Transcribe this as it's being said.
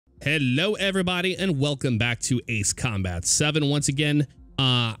Hello, everybody, and welcome back to Ace Combat 7. Once again,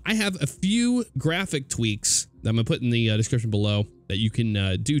 I have a few graphic tweaks that I'm going to put in the description below that you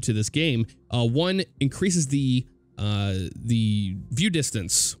can do to this game. One increases the view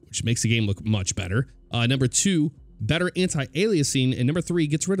distance, which makes the game look much better. Number two, better anti-aliasing. And number three,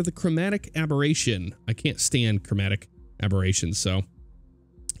 gets rid of the chromatic aberration. I can't stand chromatic aberrations, so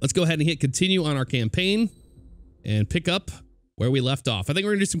let's go ahead and hit continue on our campaign and pick up where we left off. I think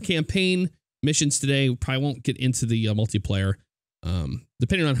we're gonna do some campaign missions today. We probably won't get into the multiplayer,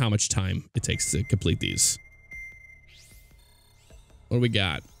 depending on how much time it takes to complete these. What do we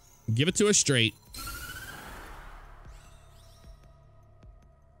got? Give it to us straight.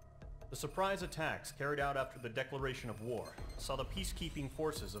 The surprise attacks carried out after the declaration of war saw the peacekeeping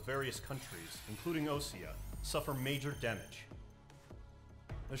forces of various countries, including Osea, suffer major damage.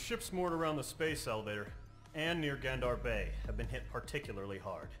 The ships moored around the space elevator and near Gandar Bay have been hit particularly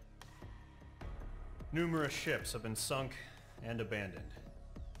hard. Numerous ships have been sunk and abandoned.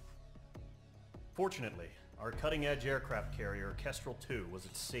 Fortunately, our cutting-edge aircraft carrier Kestrel II was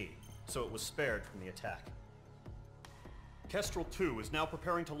at sea, so it was spared from the attack. Kestrel II is now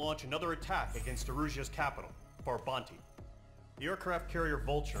preparing to launch another attack against Erusia's capital, Farbanti. The aircraft carrier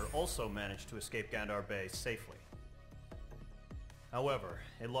Vulture also managed to escape Gandar Bay safely. However,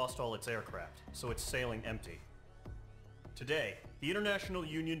 it lost all its aircraft, so it's sailing empty. Today, the International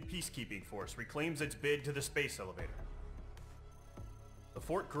Union Peacekeeping Force reclaims its bid to the space elevator. The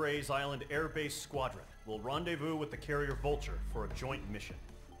Fort Gray's Island Air Base Squadron will rendezvous with the carrier Vulture for a joint mission.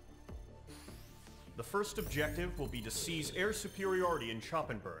 The first objective will be to seize air superiority in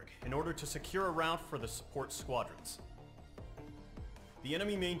Schoppenberg in order to secure a route for the support squadrons. The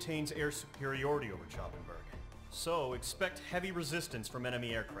enemy maintains air superiority over Schoppenberg, so expect heavy resistance from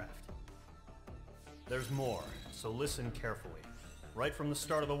enemy aircraft. There's more, so listen carefully. Right from the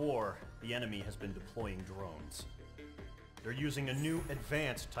start of the war, the enemy has been deploying drones. They're using a new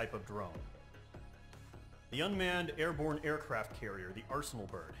advanced type of drone. The unmanned airborne aircraft carrier, the Arsenal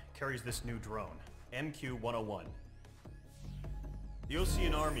Bird, carries this new drone, MQ-101. The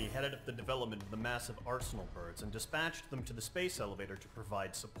Osean Army headed up the development of the massive Arsenal Birds and dispatched them to the space elevator to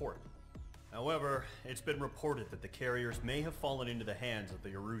provide support. However, it's been reported that the carriers may have fallen into the hands of the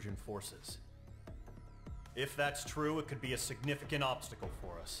Erusian forces. If that's true, it could be a significant obstacle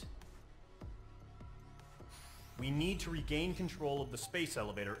for us. We need to regain control of the space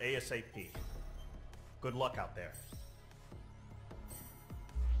elevator ASAP. Good luck out there.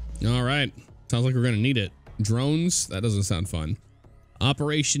 All right. Sounds like we're going to need it. Drones? That doesn't sound fun.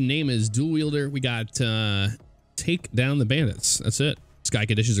 Operation name is Dual Wielder. We got Take Down the Bandits. That's it. Sky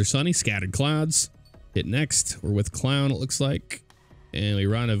conditions are sunny, scattered clouds. Hit next. We're with Clown, it looks like. And we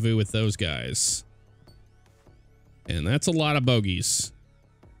rendezvous with those guys. And that's a lot of bogeys.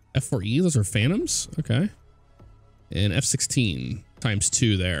 F4E, those are Phantoms? Okay. And F16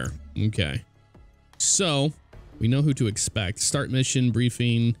 ×2 there. Okay. So, we know who to expect. Start mission,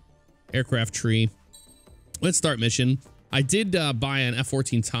 briefing, aircraft tree. Let's start mission. I did buy an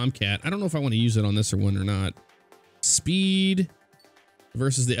F14 Tomcat. I don't know if I want to use it on this one or not. Speed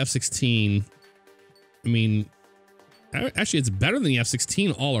versus the F16. I mean, actually, it's better than the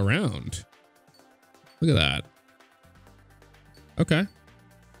F16 all around. Look at that. Okay,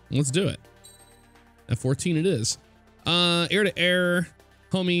 let's do it. F14 it is. Air to air,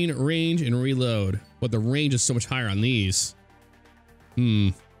 homing, range, and reload. But the range is so much higher on these.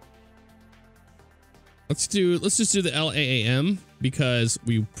 Let's just do the LAAM because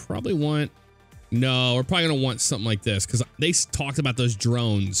we probably want. No, we're probably gonna want something like this because they talked about those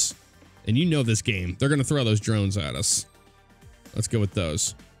drones, and you know this game. They're gonna throw those drones at us. Let's go with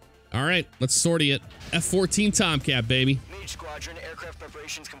those. All right, let's sortie it. F14 Tomcat, baby. Mage Squadron aircraft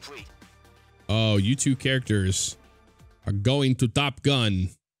preparations complete. Oh, you two characters are going to Top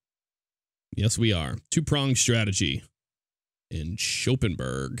Gun. Yes, we are. Two-pronged strategy in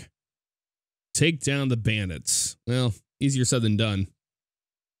Schoppenberg. Take down the bandits. Well, easier said than done.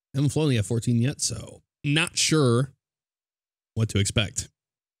 Haven't flown the F-14 yet, so not sure what to expect.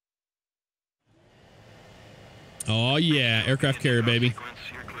 Oh, yeah. Aircraft carrier, baby.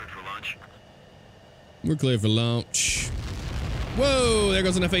 We're clear for launch. Whoa, there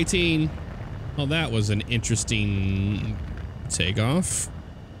goes an F-18. Oh, that was an interesting takeoff.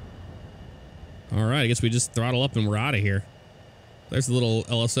 All right, I guess we just throttle up and we're out of here. There's the little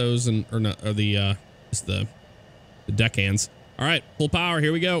LSOs and just the deckhands. All right, full power.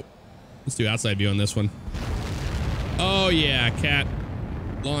 Here we go. Let's do outside view on this one. Oh yeah, cat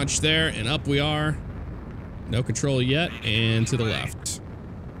launch there and up we are. No control yet, and to the left.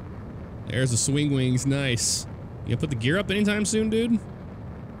 There's the swing wings. Nice. You gonna put the gear up anytime soon, dude?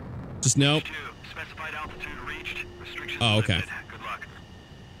 Just nope. Specified altitude reached. Restrictions Oh, okay. lifted. Good luck.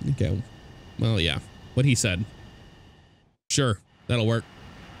 Okay. Well, yeah. What he said. Sure. That'll work.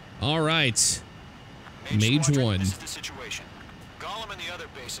 All right. Mage Squadron, 1. This is the situation. Gollum and the other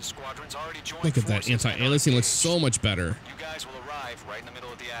bases squadrons already joined Look at that forces and are anti-aliasing looks so engaged. much better. You guys will arrive right in the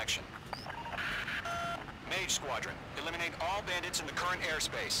middle of the action. Mage Squadron, eliminate all bandits in the current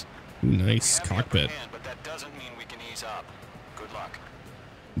airspace. Ooh, We nice have the upper cockpit. hand, but that doesn't mean we can ease up. Good luck.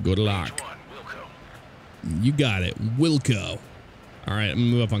 Good Mage luck. 1, Wilco. You got it. Wilco. All right, I'm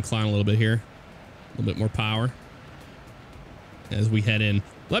gonna move up on Clown a little bit here. A little bit more power as we head in.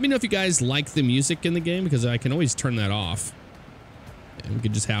 Let me know if you guys like the music in the game, because I can always turn that off. And we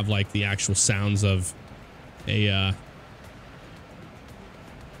could just have like the actual sounds of a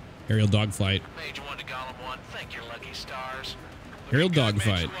aerial dogfight. Mage 1 to Gollum 1, thank your lucky stars. Aerial Looking good, Mage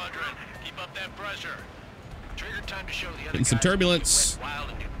dogfight. Squadron. Keep up that pressure. Trigger time to show the other Getting some guys that you turbulence. went wild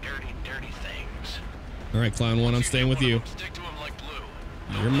and do dirty, dirty things. All right, Clown 1, I'm staying with you. Stick to 'em like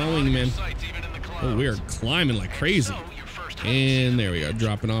glue. You're mowing, man. Sights, even in the Oh, we are clouds. climbing like crazy. So, your first And there we go,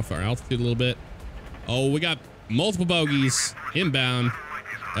 dropping off our altitude a little bit. Oh, we got multiple bogeys inbound.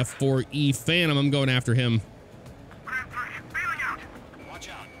 F4E Phantom, I'm going after him. Watch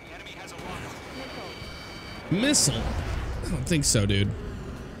out. The enemy has a lock. Missile? I don't think so, dude.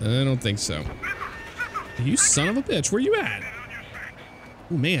 I don't think so. You son of a bitch, where you at?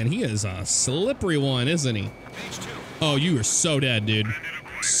 Oh man, he is a slippery one, isn't he? Mage 2. Oh, you are so dead, dude.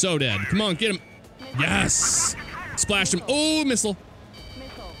 So dead. Come on, get him. Yes. Splashed him. Oh, missile.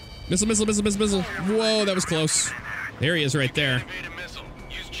 Missile, missile, missile, missile, missile. Whoa, that was close. There he is right there. Activate a missile.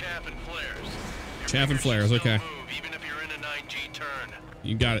 Use chaff and flares. Chaff and flares, okay. Move, even if you're in a 9G turn.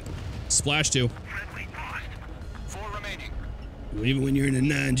 You got it. Splash 2. Friendly lost. 4 remaining. Even when you're in a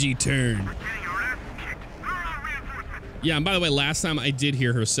 9G turn. Yeah, and by the way, last time I did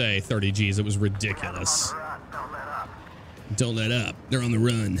hear her say 30 Gs. It was ridiculous. Don't let up. They're on the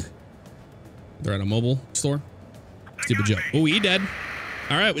run. They're at a mobile store. Stupid joke. Oh, he dead.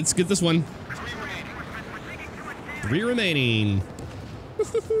 All right, let's get this one. 3 remaining.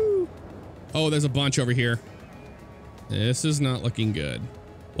 Woo-hoo-hoo. Oh, there's a bunch over here. This is not looking good.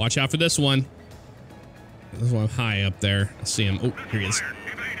 Watch out for this one. This one high up there. I see him. Oh, here he is.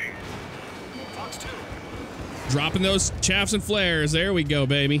 Fox 2. Dropping those chaffs and flares. There we go,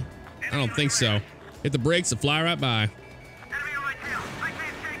 baby. I don't think so. Hit the brakes and fly right by.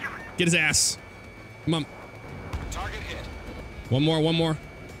 Get his ass. Come on. Target hit. One more, one more,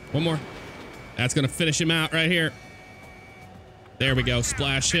 one more. That's going to finish him out right here. There we go.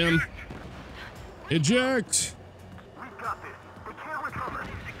 Splash him. Eject.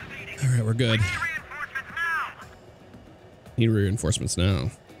 All right, we're good. Need reinforcements now.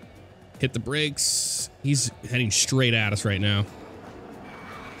 Hit the brakes. He's heading straight at us right now.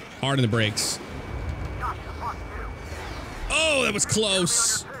 Hard in the brakes. Oh, that was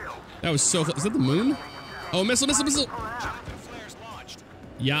close. That was so close. Is that the moon? Oh, missile, missile, missile. Flares launched.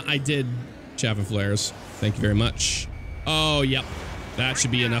 Yeah, I did. Chaff and flares. Thank you very much. Oh, yep. That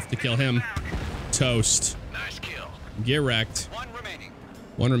should be enough to kill him. Toast. Nice kill. Get wrecked. 1 remaining.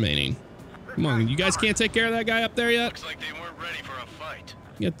 1 remaining. Come on, you guys can't take care of that guy up there yet? Looks like they weren't ready for a fight.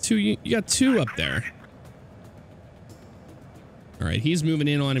 You got two up there. All right, he's moving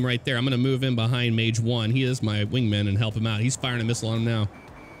in on him right there. I'm going to move in behind Mage 1. He is my wingman and help him out. He's firing a missile on him now.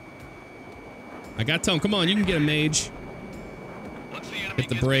 I got to tell him, come on, you can get a Mage. Once the enemy Hit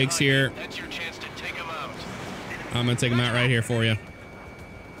the gets brakes behind you, here. That's your chance to take him out. I'm going to take him out right here for you.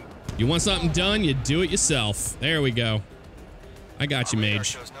 You want something done, you do it yourself. There we go. I got you, Radar Mage.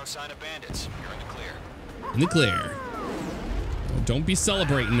 shows no sign of bandits. You're in the clear. In the clear. Oh, don't be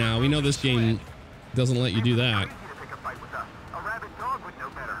celebrating now. We know this game doesn't let you do that.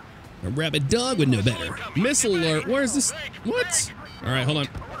 A rabid dog would know better. Missile alert. Where is this? What? All right, hold on.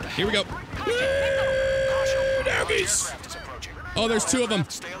 Here we go. Woo, doggies. Aircraft is approaching. Oh, there's 2 of them.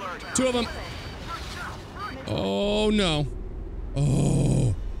 Stay alert. 2 of them. Oh, no.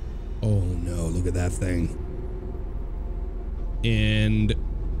 Oh. Oh, no. Look at that thing. And...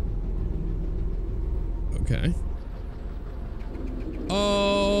 Okay.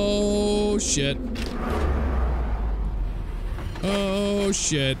 Oh, shit. Oh,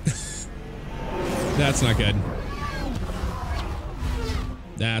 shit. That's not good.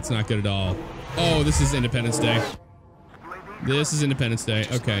 That's not good at all. Oh, this is Independence Day. This is Independence Day.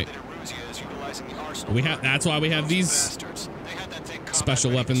 Okay. We have. That's why we have these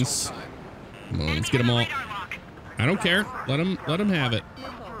special weapons. Come on, let's get them all. I don't care. Let them have it.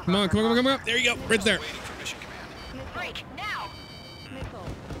 Come on, come on, come on, come on. There you go. Right there.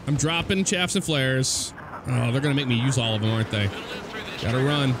 I'm dropping chaffs and flares. Oh, they're gonna make me use all of them, aren't they? Gotta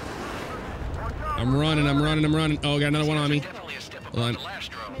run. I'm running. Oh, got another one on me. Hold on.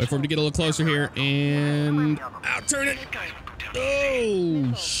 Wait for him to get a little closer here. And out-turn it.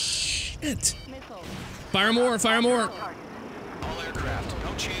 Oh, shit. Fire more. All aircraft,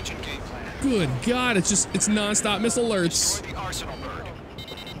 no change in game plan. Good God, it's non-stop missile alerts. Destroy the arsenal bird.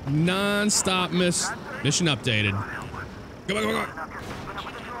 Non-stop mission updated. Come on.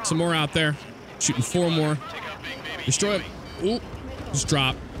 Some more out there. Shooting 4 more. Destroy it. Ooh. Just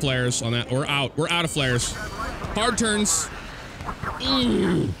drop flares on that. We're out of flares. Hard turns.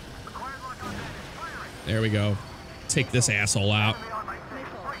 Ooh. There we go. Take this asshole out.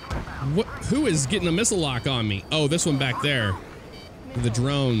 What? Who is getting a missile lock on me? Oh, this one back there. The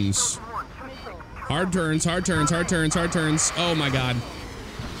drones. Hard turns. Oh my God.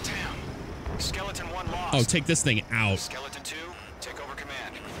 Damn. Skeleton 1 lost. Oh, take this thing out. Skeleton 2, take over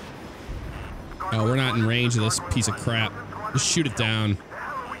command. Oh, we're not in range of this piece of crap. Just shoot it down.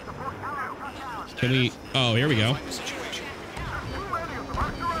 Can we? Oh, here we go. Find the situation.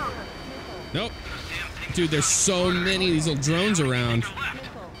 Nope. Dude, there's so many of these little drones around.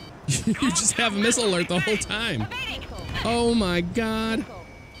 You just have a missile alert the whole time. Oh my God.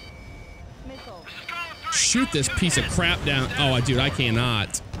 Shoot this piece of crap down. Oh, dude, I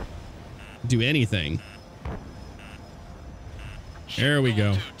cannot do anything. There we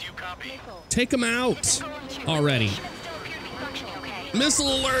go. Take them out already. Missile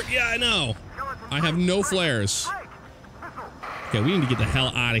alert. Yeah, I know. I have no flares. Okay, we need to get the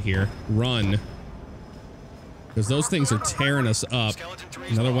hell out of here. Run. Because those things are tearing us up.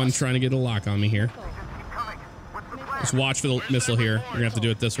 Another one trying to get a lock on me here. Just watch for the missile here. We're gonna have to do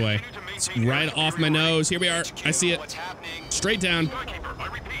it this way. It's right off my nose. Here we are. I see it. Straight down.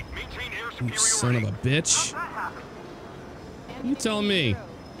 You son of a bitch. You tell me.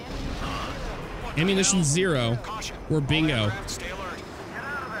 Ammunition 0. We're bingo.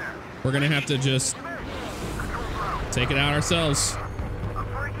 We're gonna have to just take it out ourselves.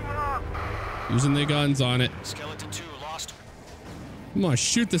 Using the guns on it. Skeleton 2 lost. Come on,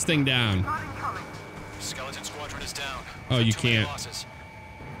 shoot this thing down. Skeleton squadron is down. Oh, you Too many can't. losses.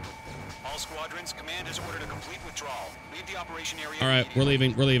 All squadrons, command has ordered a complete withdrawal. Leave the operation area. All right, we're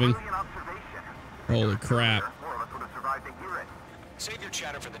leaving. We're leaving. Holy crap. Save your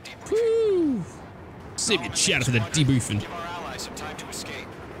chatter for the debriefing. Woo. Save your chatter for the debriefing. Give our allies some time to escape.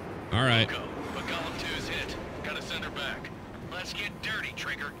 All right. But Golem 2's hit. Gotta send her back. Let's get dirty,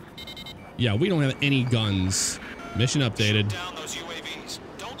 Trigger. Yeah, we don't have any guns. Mission updated. Down those UAVs.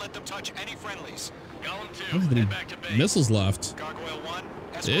 Don't let them touch any friendlies. Golem 2, I don't have any head back to base. missiles left. Gargoyle 1.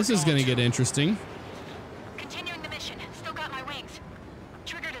 This is gonna get interesting. Continuing the mission. Still got my wings.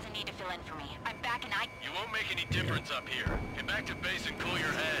 Trigger doesn't need to fill in for me. I'm back and You won't make any difference up here. Get back to base and cool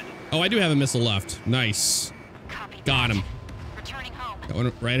your head. Oh, I do have a missile left. Nice. copy. Got that. him. Returning home. Got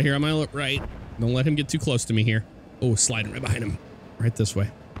one right here on my right. Don't let him get too close to me here. Oh, sliding right behind him. Right this way.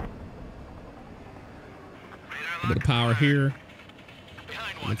 A bit of power here.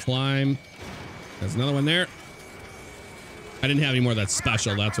 Behind I'm one. gonna climb. There's another one there. I didn't have any more of that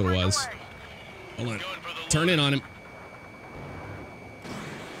special. That's what it was. Hold on. Going for the Turn in on him.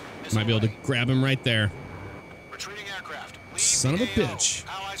 Might be able to grab him right there. Retreating aircraft. Leave Son of the a AO. bitch.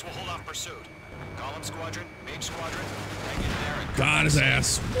 Allies will hold off pursuit. Golem squadron, Mage squadron, hang in there and Got his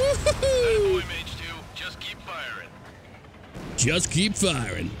ass. Boy, Mage 2, just keep firing. Just keep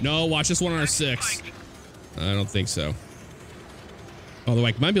firing. No, watch this one on our 6. I don't think so. Although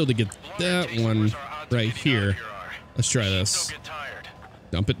I might be able to get that one right here. Let's try this. Don't get tired.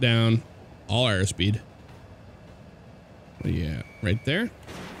 Dump it down. All airspeed. Yeah, right there.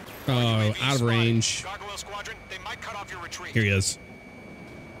 Oh, UAV out of spotted. range. Gargoyle squadron, they might cut off your retreat. Here he is.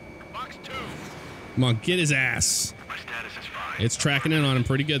 Box 2. Come on, get his ass. My status is fine. It's tracking in on him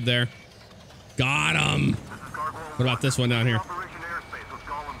pretty good there. Got him. What about this one down here?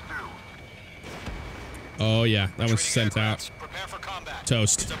 Oh, yeah. That one's sent out. Prepare for combat.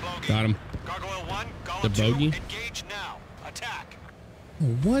 Toast. It's a bogey. Got him. Gargoyle 1, Golem The 2, bogey? engage now. Attack.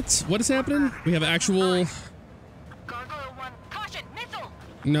 What? What is happening? We have actual... Gargoyle 1. Caution. Missile.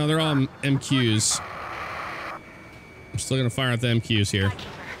 No, they're all MQs. I'm still going to fire at the MQs here.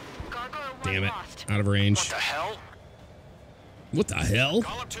 Highkeeper. Gargoyle 1 Damn it. lost. Out of What range. the hell? What the hell?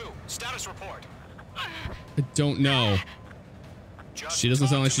 Golem 2, status report. I don't know. Just She doesn't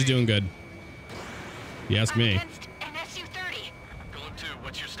talk sound like to she's me. doing good. You ask I'm me. against an Su-30. Golem 2,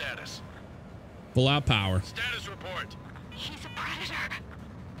 what's your status? Full out power. Status report. He's a predator.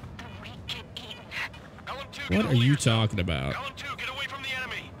 The weak get eaten. Golem 2, What get are away you yourself. talking about? Golem 2, get away from the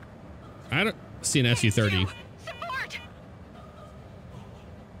enemy. I don't see an SU-30. Support.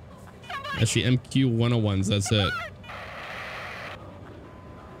 I see MQ-101s. That's it.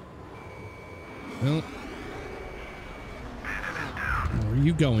 Well, where are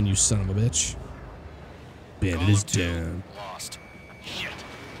you going, you son of a bitch? Bandit is down. Lost. Shit.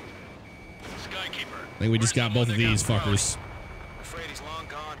 Skykeeper. I think we just got both of these fuckers. Afraid he's long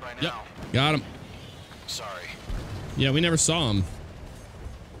gone by now. Yep, got him. Sorry. Yeah, we never saw him.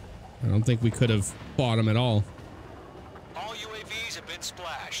 I don't think we could have fought him at all. All UAVs have been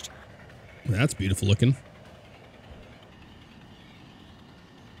splashed. That's beautiful looking.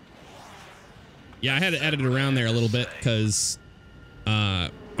 Yeah, I had to edit it around there a little bit because I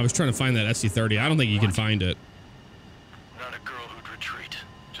was trying to find that SC-30. I don't think you can find it. Not a girl who'd retreat.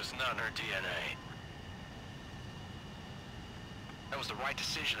 Just not in her DNA. That was the right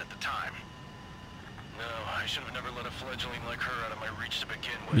decision at the time. No, I should have never let a fledgling like her out of my reach to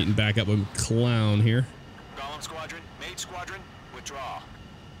begin with. Meeting back up with Clown here. Golem Squadron, Mage Squadron, withdraw.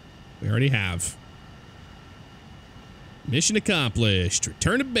 We already have. Mission accomplished.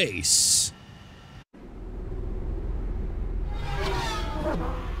 Return to base.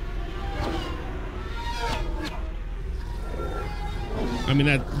 I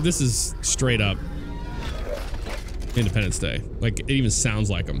mean, this is straight up Independence Day. Like, it even sounds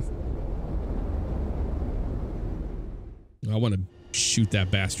like them. I want to shoot that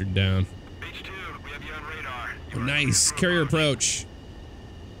bastard down. H2, we have you on radar. Oh, nice. Carrier approach.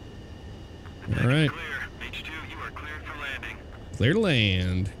 All right. Clear. H2, you are cleared for landing. Clear to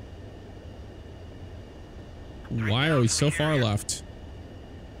land. Why are we so far left?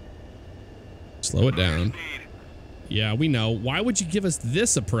 Slow it down. Speed. Yeah, we know. Why would you give us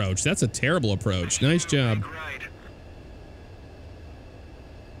this approach? That's a terrible approach. Nice job. Right.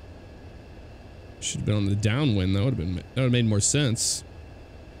 Should have been on the downwind though. That would have made more sense.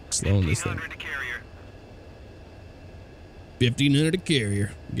 Slowing this thing. 1500 to carrier. 1500 a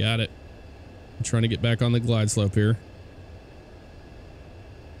carrier. Got it. I'm trying to get back on the glide slope here.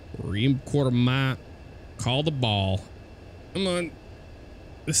 Ream quarter mile. Call the ball. Come on.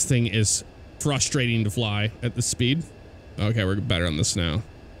 This thing is frustrating to fly at this speed. Okay, we're better on this now.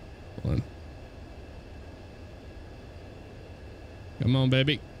 Hold on. Come on,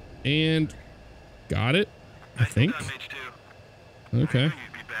 baby. And got it, I think. Nice job, H2. Okay. I knew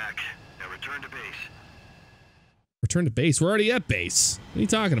you'd be back. Now return to base. Return to base. We're already at base. What are you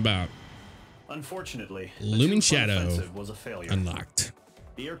talking about? Unfortunately, the Looming Tooth Shadow offensive was a failure. unlocked.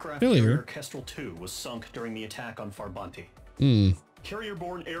 The aircraft Failure? carrier Kestrel 2 was sunk during the attack on Farbanti.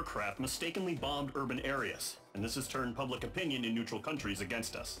 Carrier-borne aircraft mistakenly bombed urban areas, and this has turned public opinion in neutral countries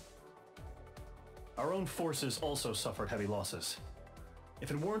against us. Our own forces also suffered heavy losses. If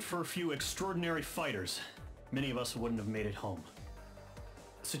it weren't for a few extraordinary fighters, many of us wouldn't have made it home.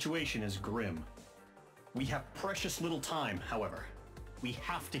 The situation is grim. We have precious little time, however. We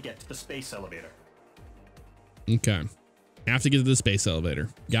have to get to the space elevator. Okay. Have to get to the space elevator.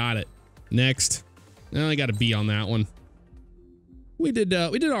 Got it. Next. Oh, I got a B on that one. We did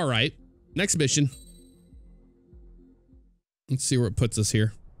all right. Next mission. Let's see where it puts us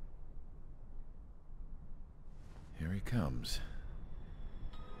here. Here he comes.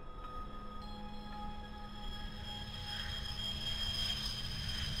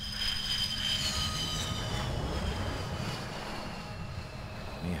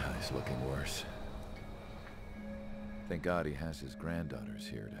 Mihai's looking worse. Thank God he has his granddaughters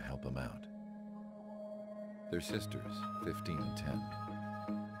here to help him out. They're sisters, 15 and 10.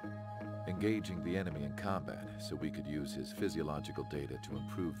 Engaging the enemy in combat so we could use his physiological data to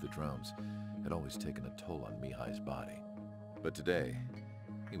improve the drones had always taken a toll on Mihai's body. But today,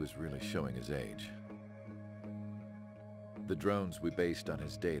 he was really showing his age. The drones we based on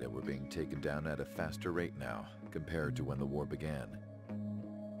his data were being taken down at a faster rate now compared to when the war began.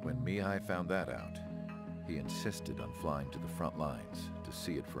 When Mihai found that out, he insisted on flying to the front lines to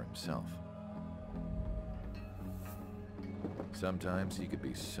see it for himself. Sometimes he could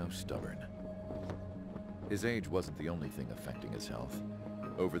be so stubborn. His age wasn't the only thing affecting his health.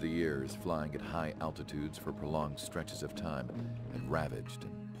 Over the years, flying at high altitudes for prolonged stretches of time had ravaged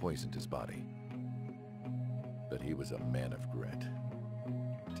and poisoned his body. But he was a man of grit.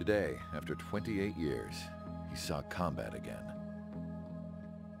 Today, after 28 years, he saw combat again.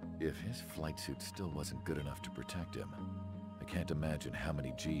 If his flight suit still wasn't good enough to protect him, I can't imagine how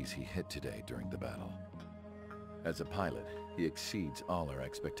many G's he hit today during the battle. As a pilot, he exceeds all our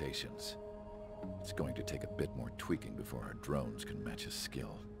expectations. It's going to take a bit more tweaking before our drones can match his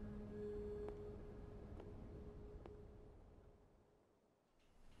skill.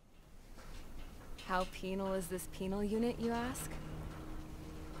 How penal is this penal unit, you ask?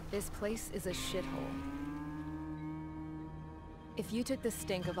 This place is a shithole. If you took the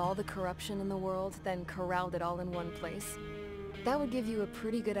stink of all the corruption in the world, then corralled it all in one place, That would give you a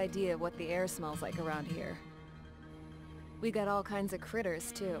pretty good idea of what the air smells like around here. We got all kinds of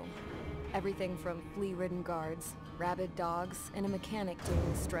critters, too. Everything from flea-ridden guards, rabid dogs, and a mechanic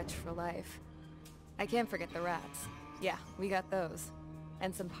doing a stretch for life. I can't forget the rats. Yeah, we got those.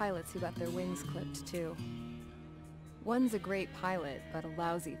 And some pilots who got their wings clipped, too. One's a great pilot, but a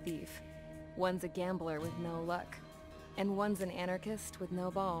lousy thief. One's a gambler with no luck. And one's an anarchist with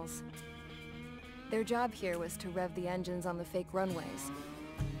no balls. Their job here was to rev the engines on the fake runways.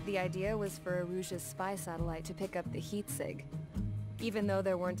 The idea was for Erusia's spy satellite to pick up the heat sig. Even though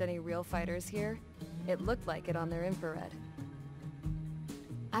there weren't any real fighters here, it looked like it on their infrared.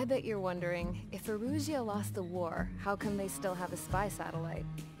 I bet you're wondering, if Erusia lost the war, how come they still have a spy satellite?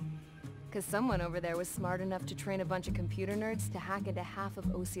 Because someone over there was smart enough to train a bunch of computer nerds to hack into half of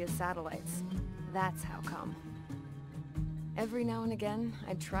Osia's satellites. That's how come. Every now and again,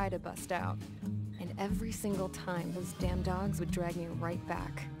 I'd try to bust out. And every single time, those damn dogs would drag me right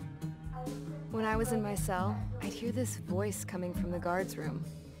back. When I was in my cell, I'd hear this voice coming from the guards room.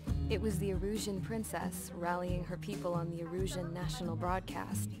 It was the Erusian princess rallying her people on the Erusian national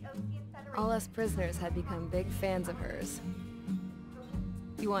broadcast. All us prisoners had become big fans of hers.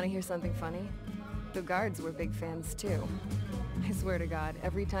 You want to hear something funny? The guards were big fans too. I swear to God,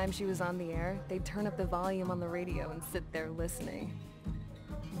 every time she was on the air, they'd turn up the volume on the radio and sit there listening.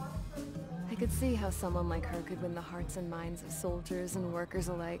 I could see how someone like her could win the hearts and minds of soldiers and workers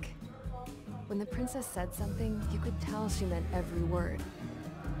alike. When the princess said something, you could tell she meant every word.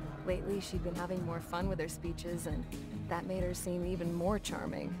 Lately, she'd been having more fun with her speeches, and that made her seem even more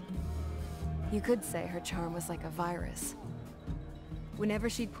charming. You could say her charm was like a virus. Whenever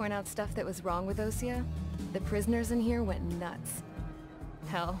she'd point out stuff that was wrong with Osia, the prisoners in here went nuts.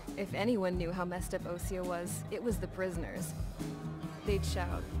 Hell, if anyone knew how messed up Osia was, it was the prisoners. They'd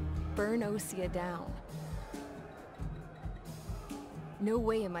shout, "Burn Osia down." No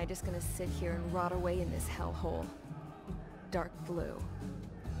way am I just gonna sit here and rot away in this hellhole. Dark blue.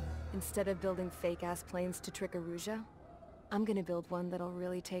 Instead of building fake-ass planes to trick Erusia, I'm gonna build one that'll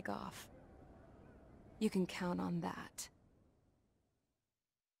really take off. You can count on that.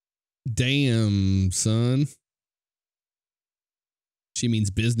 Damn, son. She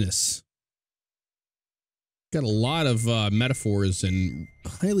means business. Got a lot of metaphors and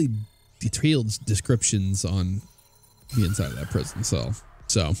highly detailed descriptions on the inside of that prison cell.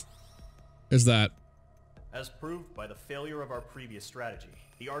 So, there's that. As proved by the failure of our previous strategy,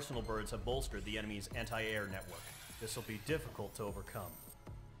 the Arsenal birds have bolstered the enemy's anti-air network. This will be difficult to overcome.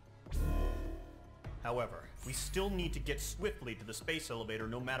 However, we still need to get swiftly to the space elevator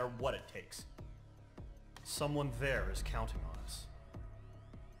no matter what it takes. Someone there is counting on us.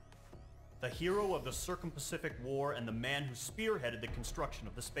 The hero of the Circum-Pacific War and the man who spearheaded the construction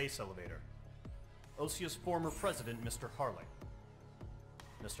of the space elevator. Osia's former president, Mr. Harling.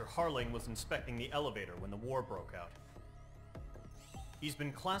 Mr. Harling was inspecting the elevator when the war broke out. He's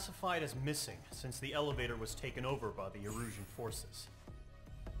been classified as missing since the elevator was taken over by the Erusian forces.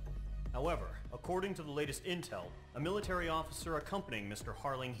 However, according to the latest intel, a military officer accompanying Mr.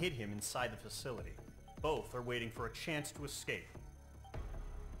 Harling hid him inside the facility. Both are waiting for a chance to escape.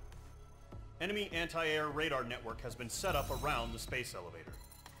 Enemy anti-air radar network has been set up around the space elevator.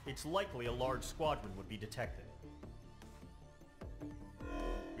 It's likely a large squadron would be detected.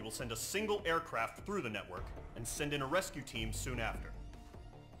 We will send a single aircraft through the network and send in a rescue team soon after.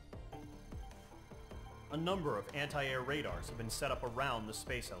 A number of anti-air radars have been set up around the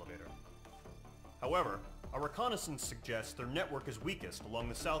space elevator. However, our reconnaissance suggests their network is weakest along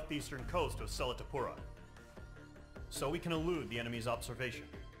the southeastern coast of Selatapura, so we can elude the enemy's observation.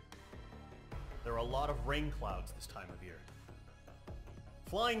 There are a lot of rain clouds this time of year.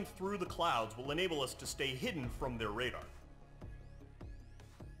 Flying through the clouds will enable us to stay hidden from their radar.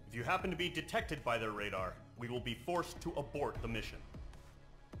 If you happen to be detected by their radar, we will be forced to abort the mission.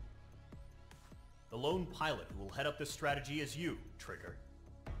 The lone pilot who will head up this strategy is you, Trigger.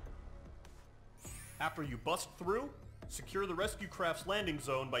 After you bust through, secure the rescue craft's landing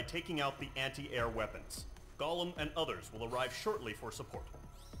zone by taking out the anti-air weapons. Gollum and others will arrive shortly for support.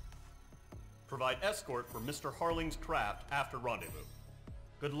 Provide escort for Mr. Harling's craft after rendezvous.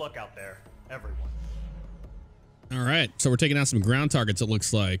 Good luck out there, everyone. All right, so we're taking out some ground targets, it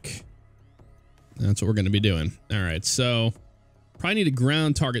looks like. That's what we're going to be doing. All right, so probably need a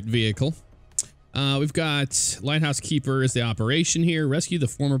ground target vehicle. We've got Lighthouse Keeper is the operation here. Rescue the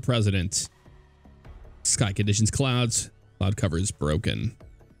former president. Sky conditions clouds. Cloud cover is broken.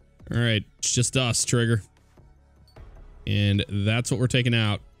 All right, it's just us, Trigger. And that's what we're taking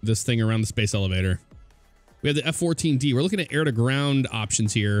out. This thing around the space elevator. We have the F-14D. We're looking at air-to-ground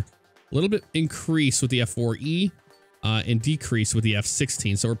options here. A little bit increase with the F-4E. and decrease with the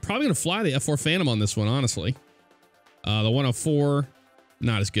F-16. So we're probably going to fly the F-4 Phantom on this one, honestly. The 104,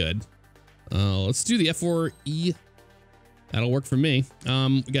 not as good. Let's do the F-4E. That'll work for me.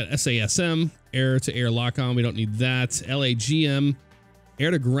 We got SASM, air-to-air lock-on. We don't need that. LAGM,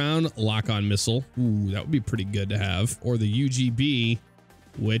 air-to-ground lock-on missile. Ooh, that would be pretty good to have. Or the UGB,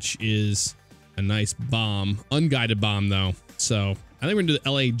 which is a nice bomb. Unguided bomb, though. So I think we're going to do the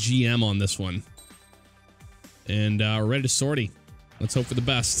LAGM on this one. And we're ready to sortie. Let's hope for the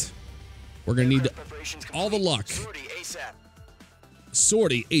best. We're going to need all the luck.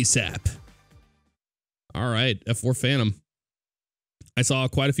 Sortie ASAP. All right, F-4 Phantom. I saw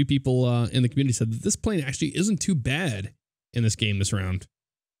quite a few people in the community said that this plane actually isn't too bad in this game this round.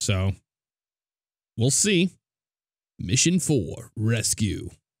 So we'll see. Mission 4, rescue.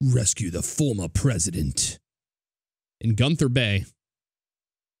 Rescue the former president. In Gunther Bay.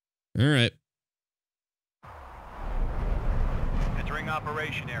 All right. Entering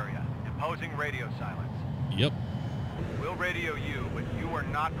operation area. Imposing radio silence. Yep. We'll radio you, but you are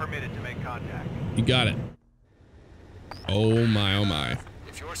not permitted to make contact. You got it. Oh my, oh my.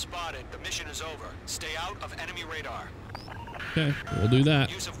 If you're spotted, the mission is over. Stay out of enemy radar. Okay, we'll do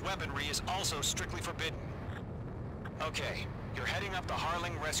that. Use of weaponry is also strictly forbidden. Okay, you're heading up the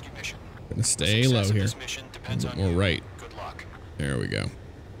Harling rescue mission. Gonna stay low here. This mission depends on More you. right. Good luck. There we go.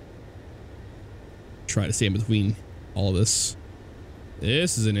 Try to stay in between all this.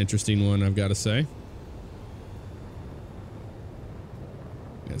 This is an interesting one, I've got to say.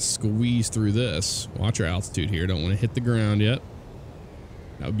 Gotta squeeze through this. Watch our altitude here. Don't want to hit the ground yet.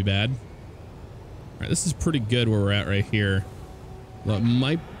 That would be bad. All right, this is pretty good where we're at right here. Well, it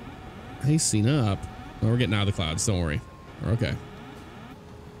might pacing up. Oh, we're getting out of the clouds. Don't worry. We're okay.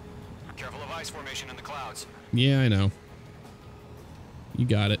 Careful of ice formation in the clouds. Yeah, I know. You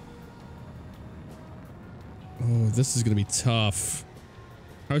got it. Oh, this is going to be tough.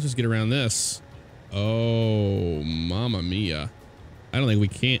 How do I just get around this? Oh, mamma mia. I don't think we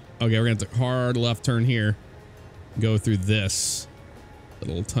can't. Okay, we're going to have to hard left turn here. Go through this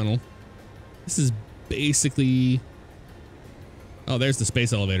little tunnel. This is basically... Oh, there's the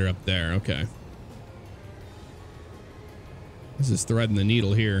space elevator up there. Okay. This is threading the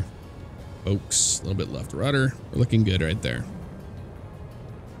needle here. Folks, a little bit left rudder. We're looking good right there.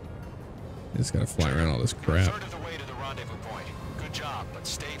 Just gotta fly around all this crap. Third of the way to the rendezvous point. Good job, but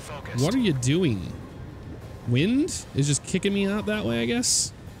stay focused. What are you doing? Wind is just kicking me out that way, I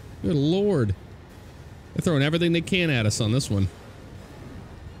guess. Good lord. They're throwing everything they can at us on this one.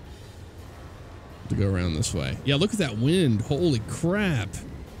 To go around this way. Yeah, look at that wind. Holy crap.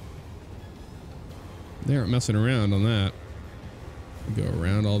 They aren't messing around on that. Go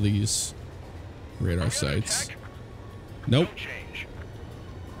around all these radar sites. Nope.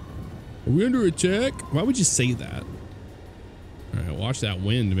 Are we under attack? Why would you say that? All right, watch that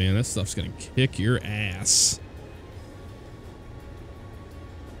wind, man. That stuff's gonna kick your ass.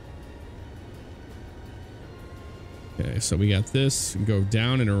 Okay, so we got this. And go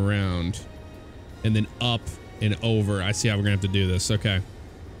down and around. And then up and over. I see how we're gonna have to do this. Okay.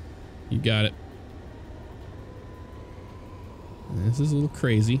 You got it. This is a little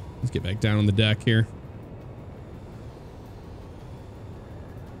crazy. Let's get back down on the deck here.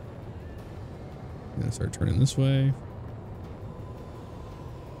 Gonna start turning this way.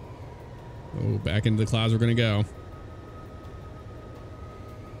 Oh, back into the clouds we're gonna go.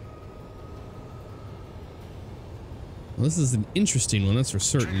 Well, this is an interesting one, that's for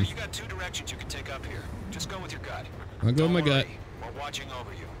certain. You got two directions you can take up here. Just go with your gut. I'll go with my gut. We're watching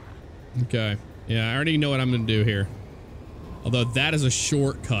over you. Okay. Yeah, I already know what I'm gonna do here. Although that is a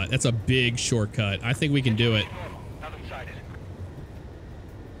shortcut. That's a big shortcut. I think we can do it.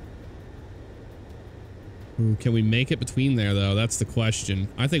 Ooh, can we make it between there, though? That's the question.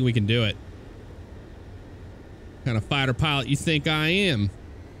 I think we can do it. What kind of fighter pilot you think I am?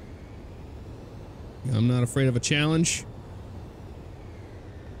 I'm not afraid of a challenge.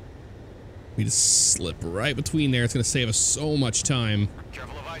 We just slip right between there. It's going to save us so much time.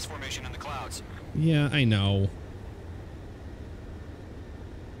 Careful of ice formation in the clouds. Yeah, I know.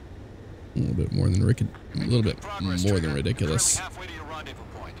 A little bit more than ridiculous. Halfway to your rendezvous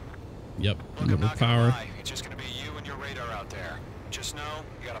point. Yep. Look, Little power. It's just going to be you and your radar out there. Just know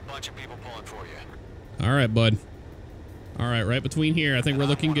you got a bunch of people pulling for you. All right, bud. All right, right between here. I think we're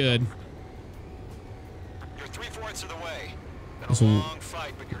looking good. You're 3/4 of the way. Been a long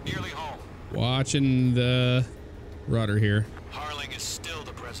fight, but you're nearly home. Watching the rudder here. Harling is still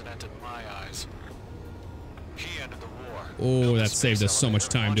the president in my eyes. He ended the war. Oh, that saved us so much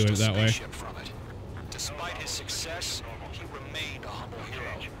time doing it that way. Despite his success, he remained a humble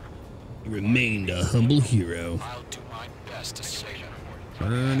hero. He remained a humble hero. I'll do my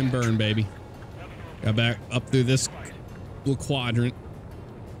Burn and burn, baby. Got back up through this little quadrant.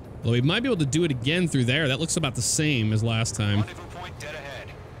 Well, we might be able to do it again through there. That looks about the same as last time. Rendezvous point dead ahead.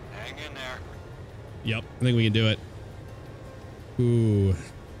 Hang in there. Yep, I think we can do it. Ooh,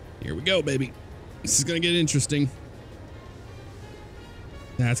 here we go, baby. This is gonna get interesting.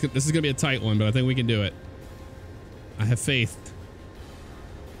 This is gonna be a tight one, but I think we can do it. I have faith.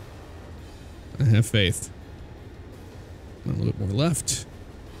 I have faith. A little bit more left.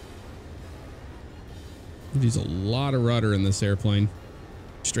 There's a lot of rudder in this airplane.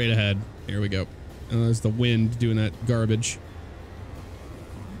 Straight ahead. Here we go. There's the wind doing that garbage.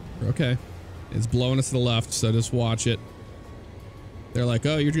 Okay. It's blowing us to the left, so just watch it. They're like,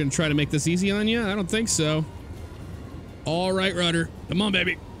 oh, you're going to try to make this easy on you? I don't think so. All right, rudder. Come on,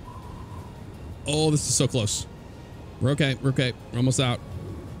 baby. Oh, this is so close. We're okay. We're okay. We're almost out.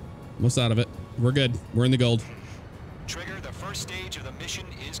 Almost out of it. We're good. We're in the gold. Trigger, the first stage of the mission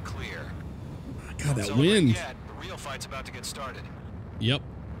is clear. God, that wind. Yet. The real fight's about to get started. Yep.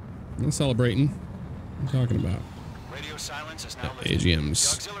 I'm celebrating. What I'm talking about. Radio silence is now lifted.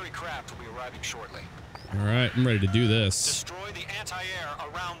 AGMs. The auxiliary craft will be arriving shortly. All right, I'm ready to do this. Destroy the anti-air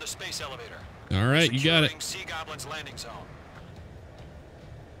around the space elevator. All right, you got it. Sea Goblin's landing zone.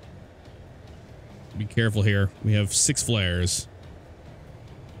 Be careful here. We have 6 flares.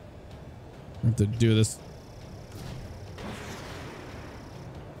 I have to do this.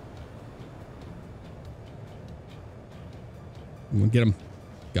 I'm gonna get him.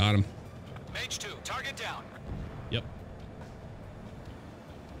 Got him. Mage 2, target down. Yep.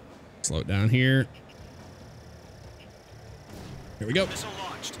 Slow it down here. Here we go. Missile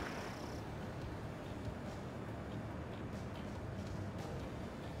launched.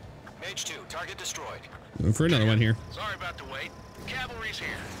 Mage 2, target destroyed. Going for another one here. Sorry about the wait. Cavalry's here.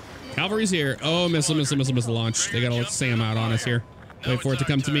 Cavalry's here. Oh, missile launch. They got to let Sam out on us here. Wait for it to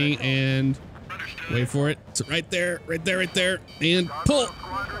come to me and wait for it. It's right there, right there, right there. And pull.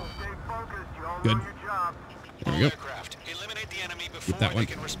 Good. There we go. Eliminate the enemy before Get that one.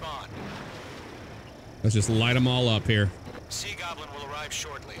 they can respond. Let's just light them all up here. Sea Goblin will arrive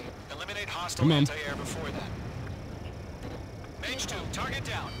shortly. Eliminate hostile Come on. anti-air before that. Mage 2, target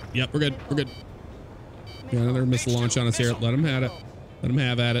down. Yep, we're good. We're good. Got another missile launch on us here. Let them have it. Let them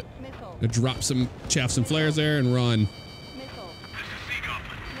have at it. Gonna drop some chaff, some flares there, and run. This is Sea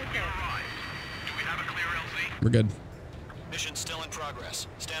Goblin. We arrived. Do we have a clear LZ? We're good. Mission still in progress.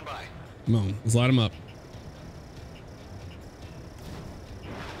 Stand by. Come on, let's light them up.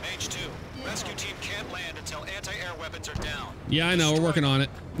 Mage 2, rescue team can't land until anti-air weapons are down. Yeah, I know. We're working on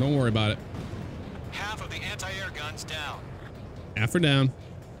it. Don't worry about it. Half of the anti-air guns down. Half are down.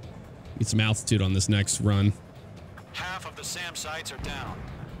 Get some altitude on this next run. Half of the SAM sites are down.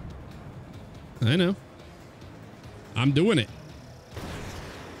 I know. I'm doing it.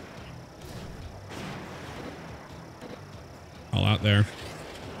 All out there.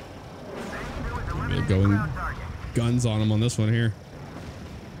 Maybe going guns on them on this one here.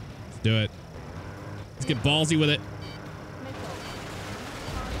 Let's do it. Let's get ballsy with it.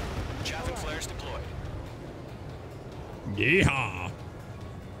 Chaffing flares deployed. Yeehaw.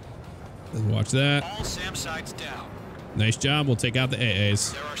 Let's watch that. All SAM sites down. Nice job. We'll take out the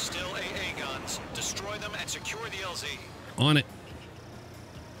AAs. There are still AA guns. Destroy them and secure the LZ. On it.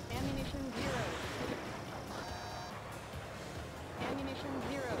 Ammunition 0. Ammunition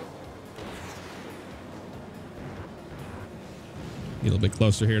 0. Get a little bit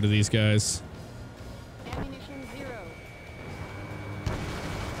closer here to these guys. Ammunition 0.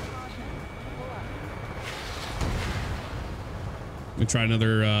 Caution. Pull up. We try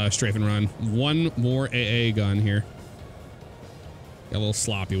another strafing run. One more AA gun here. Got a little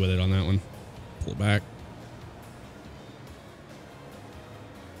sloppy with it on that one. Pull back.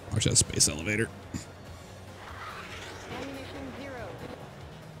 Watch that space elevator. Ammunition 0.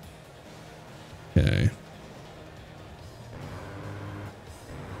 Okay.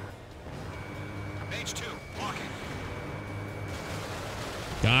 Mage 2, walking.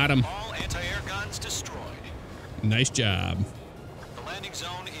 Got him. All anti-air guns destroyed. Nice job. The landing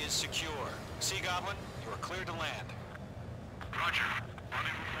zone is secure. Sea Goblin, you are clear to land. Roger.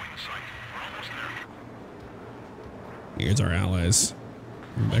 Rendezvous point in sight. We're almost there. Here's our allies.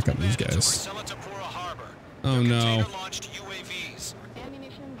 Back up these guys. Over Selatapura Harbor. Oh no. Container-launched UAVs.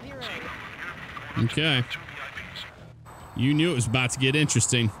 Ammunition 0. Okay. You knew it was about to get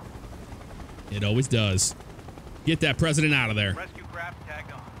interesting. It always does. Get that president out of there. Rescue craft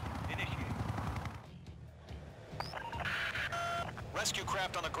tagged on. Initiate. Rescue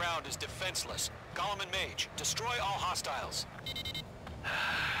craft on the ground is defenseless. Gollum and Mage, destroy all hostiles.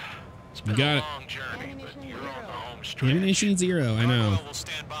 It's You been got a it. long journey, but you're on the home stretch. Ammunition 0, I know. Will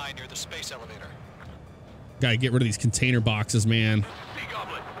stand by near the space elevator. Gotta get rid of these container boxes, man. Sea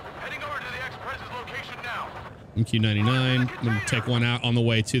Goblin, heading over to the Express's location now. MQ-99. I'm gonna take one out on the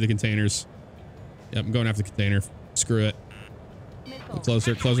way to the containers. Yep, I'm going after the container. Screw it.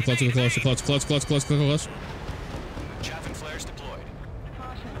 Closer, closer, closer, closer, closer, closer, closer, closer, closer. Chaff and flares deployed.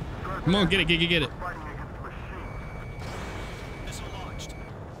 Come on, get it, get it. Missile launched.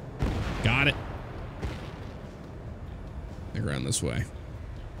 Got it. Back around this way.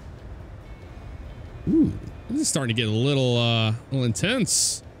 Ooh, this is starting to get a little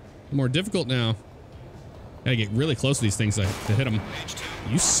intense. More difficult now. Gotta get really close to these things to hit them. Page 2.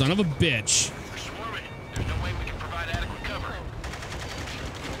 You son of a bitch. We're swarming. There's no way we can provide adequate cover.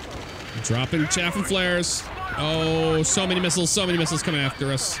 Dropping chaff and flares. Oh, so many missiles coming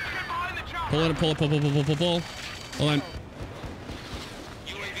after us. Pull it, pull it, pull, pull, pull, pull, pull, pull. Hold on.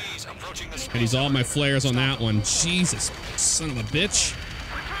 UAVs approaching the space And he's all my flares on that one. Jesus, son of a bitch.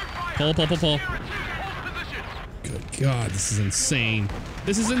 Pull, pull, pull, pull. Good God, this is insane.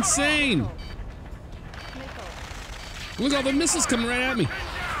 This is insane. Look at all the missiles coming right at me.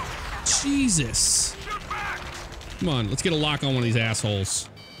 Jesus. Come on, let's get a lock on one of these assholes.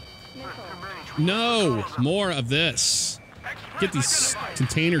 No, more of this. Get these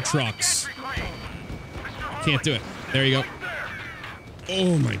container trucks. Can't do it. There you go.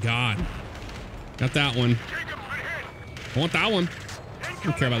 Oh my God. Got that one. I want that one. I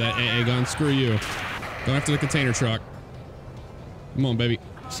don't care about that AA gun. Screw you. Go after the container truck. Come on, baby.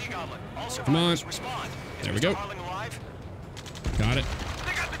 Sea Goblin. All Come on. survivors respond. Is There we Mr. go. Harling alive? Got it.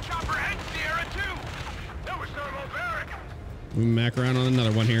 They got the chopper and Sierra too. That was thermobaric. Moving back around on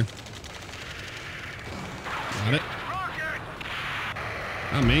another one here. Got it.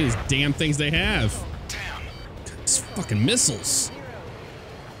 How many of these damn things they have? Damn. It's fucking missiles.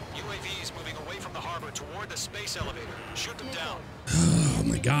 UAVs moving away from the harbor toward the space elevator. Shoot them down. Oh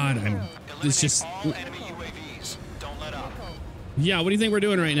my God, it's Eliminate just. all enemy UAVs. Don't let up. Yeah, what do you think we're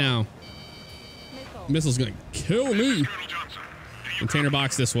doing right now? Missile's gonna kill me. Container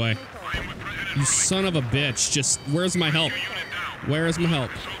box this way. You son of a bitch. Just, where's my help? Where is my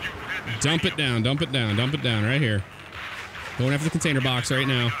help? Dump it down, dump it down, dump it down right here. Going after the container box right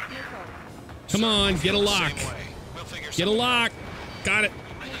now. Come on, get a lock. We'll figure Get a lock. Got it.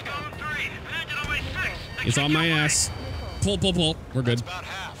 It's on my ass. Pull, pull, pull. We're good. about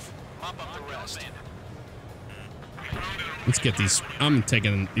half. Mop up the rest. Let's get these. I'm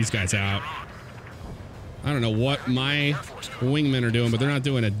taking these guys out. I don't know what my wingmen are doing, but they're not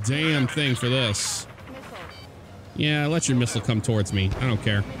doing a damn thing for this. Yeah, let your missile come towards me. I don't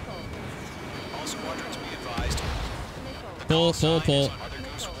care. All squadrons be advised. Pull, pull, pull. Mother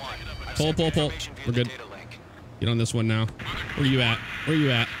Goose 1. I've Pull, sent pull, pull. information via We're the good. data link. Get on this one now. Where you at? Where you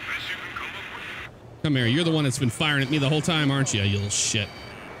at? Come here. You're the one that's been firing at me the whole time, aren't you, you little shit?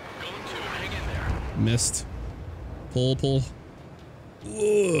 Missed. Pull, pull.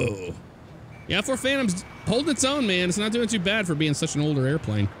 Whoa. Yeah, F4 Phantom's holding its own, man. It's not doing too bad for being such an older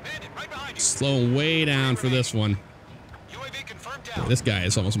airplane. Bandit, right behind you. Slowing way down for this one. UAV confirmed Yeah, down. this guy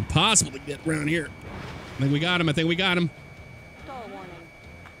is almost impossible to get around here. I think we got him. I think we got him.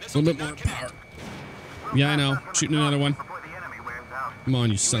 A little bit more power. Yeah, I know. Shooting another one. Come on,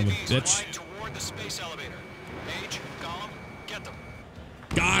 you son of a UAVs bitch. flying toward the space elevator. Mage, Gollum, get them.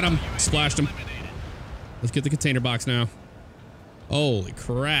 Got him. Splashed him. Let's get the container box now. Holy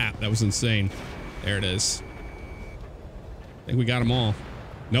crap. That was insane. There it is. I think we got them all.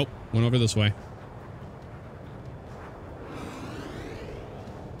 Nope. Went over this way.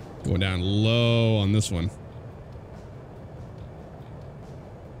 Going down low on this one.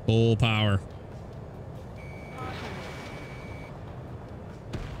 Full power.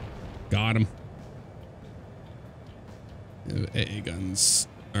 Got him. AA guns.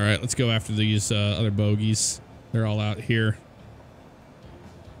 All right, let's go after these other bogeys. They're all out here.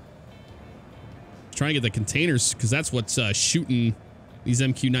 Trying to get the containers because that's what's shooting these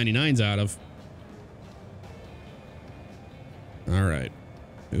MQ-99s out of. All right,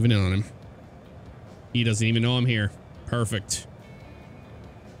 moving in on him. He doesn't even know I'm here. Perfect.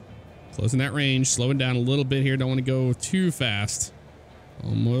 Closing that range, slowing down a little bit here. Don't want to go too fast.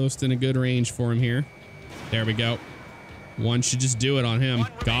 Almost in a good range for him here. There we go. One should just do it on him.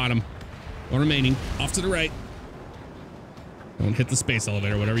 Got him. One remaining. Off to the right. Don't hit the space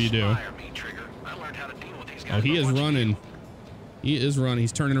elevator, whatever you do. Oh, he is running. He is running.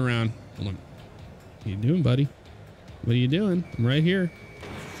 He's turning around. Hold on. What are you doing, buddy? What are you doing? I'm right here.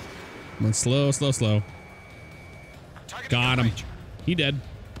 Come on, slow, slow, slow. Got him. He dead.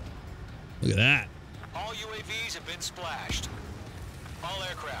 Look at that. All UAVs have been splashed. All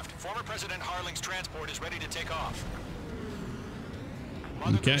aircraft. Former President Harling's transport is ready to take off.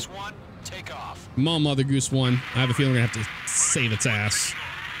 Mother Okay. Goose 1, take off. Come on, Mother Goose 1. I have a feeling we're gonna have to save its ass.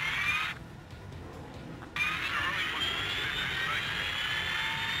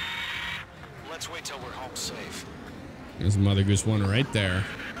 Let's wait till we're home safe. There's Mother Goose 1 right there.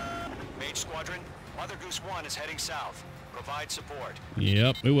 Mage Squadron, Mother Goose 1 is heading south. Provide support.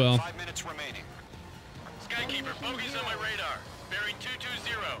 Yep, we will. 5 minutes remaining. Skykeeper, bogeys on my radar. Bearing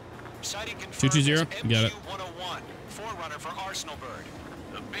 220. Sighting confirmed. 220? as You got it. MQ-101, forerunner for Arsenal Bird.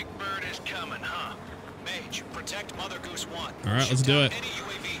 The big bird is coming, huh? Mage, protect Mother Goose 1. All right, let's Shoot do down it. Any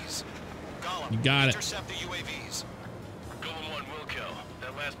UAVs. Gollum, You got it. intercept the UAVs. Golem 1 will kill.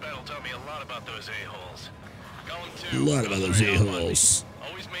 That last battle taught me a lot about those a-holes. Golem 2. A lot about those goes right on Monday. a-holes.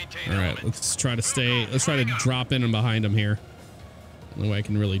 Always maintain All right, element. let's try to stay. Let's try to drop in and behind them here. The way I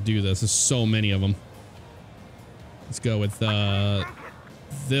can really do this. There's so many of them. Let's go with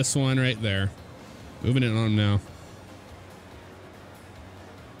this one right there. Moving it on now.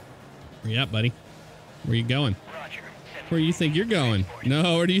 Where you at, buddy? Where you going? Roger. Where do you think you're going?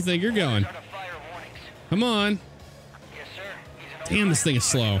 No, where do you think you're going? Start a fire warnings. Come on. Yes, sir. He's an Damn, this thing is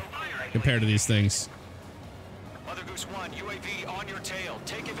slow compared to these things. Mother Goose 1, UAV on your tail.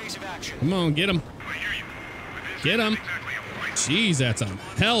 Take evasive action. Come on, get him. Get him. Jeez, that's a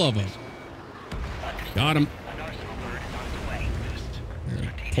hell of a. Got him. An Arsenal bird is on its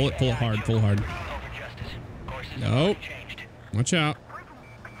way. Pull it hard, pull it hard. Over justice. Course is Nope. already changed. Watch out.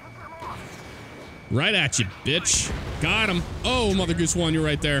 Right at you, bitch. Got him. Oh, Mother Goose 1, you're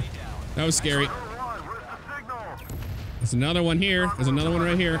right there. That was scary. There's another one here. There's another one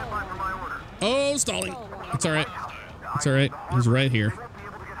right here. Oh, stalling. It's all right. It's all right. He's right here.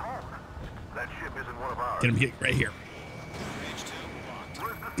 Get him right here.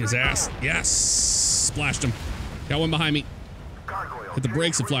 Get his ass. Yes. Splashed him. Got one behind me. Hit the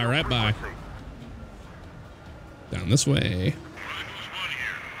brakes and fly right by. Down this way.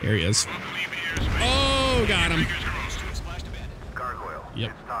 There he is. Oh, got him.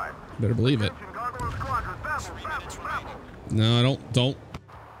 Yep. Better believe it. No, I don't.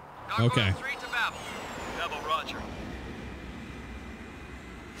 Okay. 3 to Babel. Double Roger.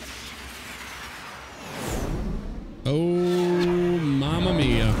 Oh, mamma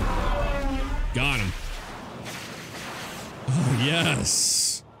mia. Got him. Oh,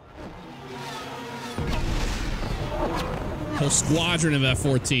 yes. Whole squadron of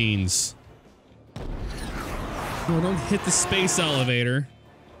F-14s. Oh, don't hit the space elevator.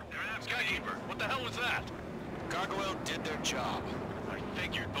 Skykeeper, what the hell was that? Gargoyle did their job. I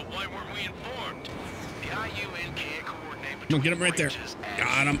figured, but why weren't we informed? The IUN can't coordinate. Come on, get him right there. branches as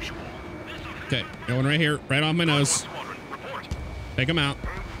Got him. usual. Okay, going right here, right off my nose. Squadron, report. Take him out.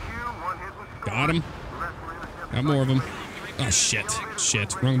 Got him. Got more of them. Oh, shit.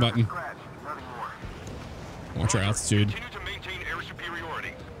 Shit. Wrong button. Watch our altitude. Continue to maintain air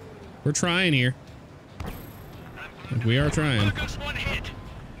superiority. We're trying here. We are trying. Mother Goose 1 hit.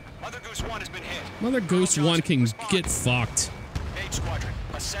 Mother Goose 1 has been hit. Mother Goose Colonel 1 can Johnson, get respond. fucked. Mage Squadron,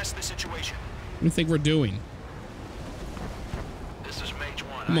 assess the situation. What do you think we're doing? This is Mage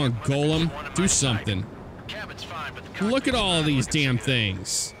 1. Come I on, have Mother Goose Golem. 1 in Do my something. sight. Cabin's fine, but the Look at cockpit's all of not these looking damn so good.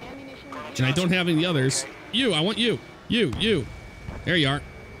 things. Colonel And I don't have any of the others. You, I want you. You. There you are.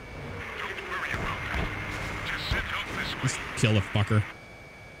 Just kill the fucker.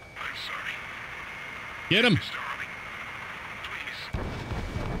 Get him.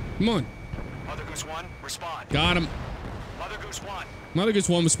 Come on. Mother Goose 1, respond. Got him. Mother Goose 1. Mother Goose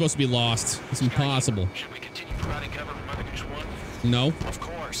 1 was supposed to be lost. It's impossible. Should we continue providing cover for Mother Goose 1? No. Of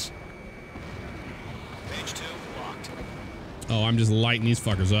course. Mage 2, locked. Oh, I'm just lighting these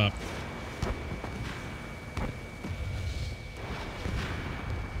fuckers up.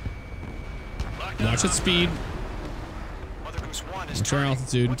 Watch its speed. Mother Goose 1 is Watch our turning.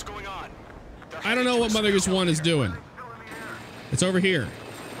 altitude. What's going on? They're I don't heading know to what a Mother Goose space 1 is elevator. doing. It's over here.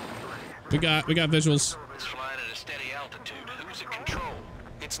 We got visuals. It's flying at a steady altitude. Who's in control?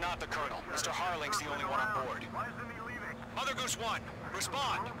 It's not the Colonel. Mr. Harling's the only one on board. Mother Goose 1,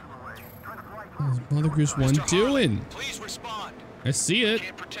 respond. What's Mother Goose 1 Mr. Harling, doing? please respond. I see it.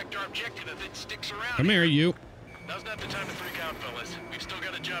 Can't protect our objective if it sticks around. Come here, you. Now's not the time to freak out, fellas. We've still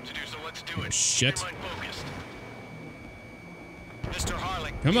got a job to do, so let's do it. Shit. Keep your mind focused. Mr.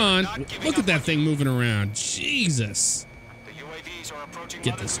 Harling, Come we are on. not giving Look up at that on thing moving around. Jesus. you. The UAVs are approaching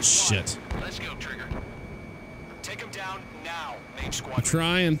Get Mother this Goose shit. 1. Let's go, Trigger. Take him down now, Mage I'm Squadron.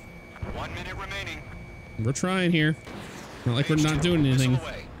 trying. 1 minute remaining. We're trying here. Not like we're Mage not 2, doing missile anything.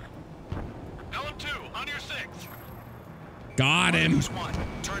 away. Golem 2, on your 6. Got him. Goose 1,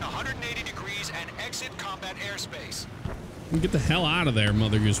 turn 180 degrees and exit combat airspace. Get the hell out of there,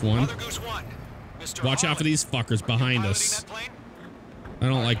 Mother Goose 1. Mother Goose 1, Mr. Watch out for these fuckers behind us. Piloting that plane? I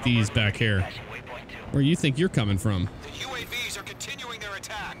don't like these back here. Where you think you're coming from? The UAVs are continuing their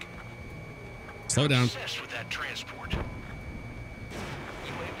attack. Slow down. Obsessed with that transport.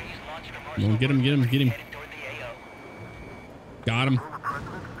 Come on, get him, get him, get him. Got him.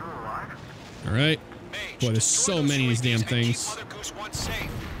 All right. Boy, there's so many of these damn things. Mother Goose 1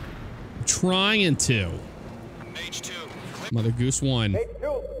 safe. I'm trying to. Mage 2, Mother Goose 1.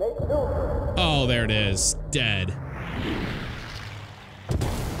 Oh, there it is. Dead.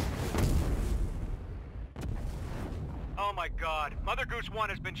 Oh my god. Mother Goose 1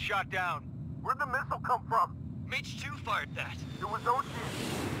 has been shot down. Where'd the missile come from? Mage 2 fired that. It was OG.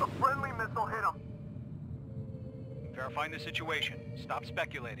 A friendly missile hit him. Verifying the situation. Stop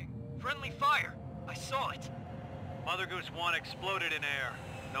speculating. Friendly fire. I saw it. Mother Goose 1 exploded in air.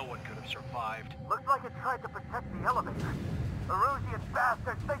 No one could have survived. Looks like it tried to protect the elevator. Erusian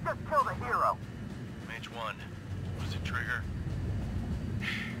bastards, they just killed a hero. Mage 1. Was it Trigger?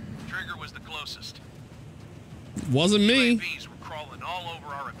 Trigger was the closest. Wasn't me. UAVs were crawling all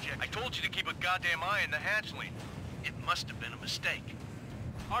over our objective. I told you to keep a goddamn eye on the hatchling. It must have been a mistake.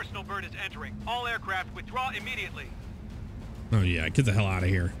 Arsenal bird is entering. All aircraft withdraw immediately. Oh, yeah. Get the hell out of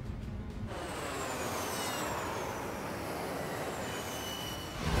here.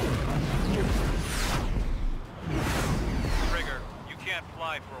 Trigger, you can't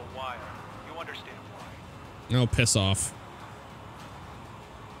fly for a while. You understand why. No, piss off.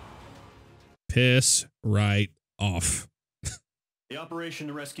 Piss right off. The operation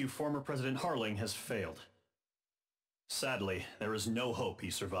to rescue former President Harling has failed. Sadly, there is no hope he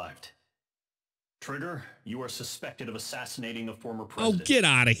survived. Trigger, you are suspected of assassinating the former president. Oh, get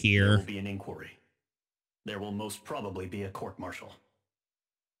out of There here. will be an inquiry. There will most probably be a court-martial.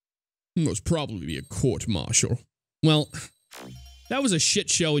 Most probably be a court-martial. Well, that was a shit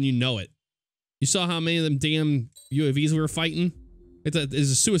show and you know it. You saw how many of them damn UAVs we were fighting? It's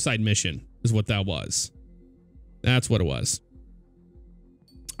a suicide mission is what that was. That's what it was.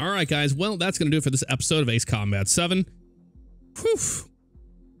 All right, guys. Well, that's going to do it for this episode of Ace Combat 7. Whew.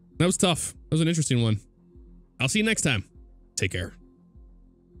 That was tough. That was an interesting one. I'll see you next time. Take care.